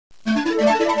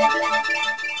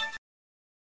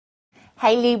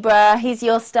Hey Libra, here's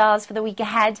your stars for the week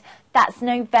ahead. That's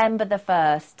November the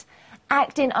 1st.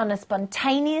 Acting on a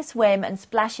spontaneous whim and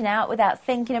splashing out without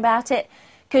thinking about it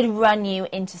could run you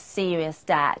into serious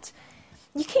debt.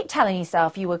 You keep telling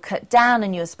yourself you will cut down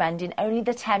on your spending, only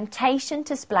the temptation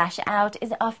to splash out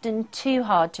is often too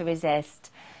hard to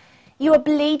resist. You are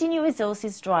bleeding your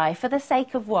resources dry for the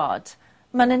sake of what?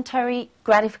 Monetary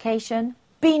gratification?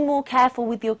 Being more careful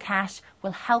with your cash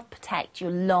will help protect your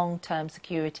long-term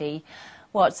security.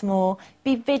 What's more,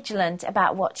 be vigilant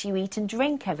about what you eat and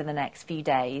drink over the next few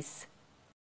days.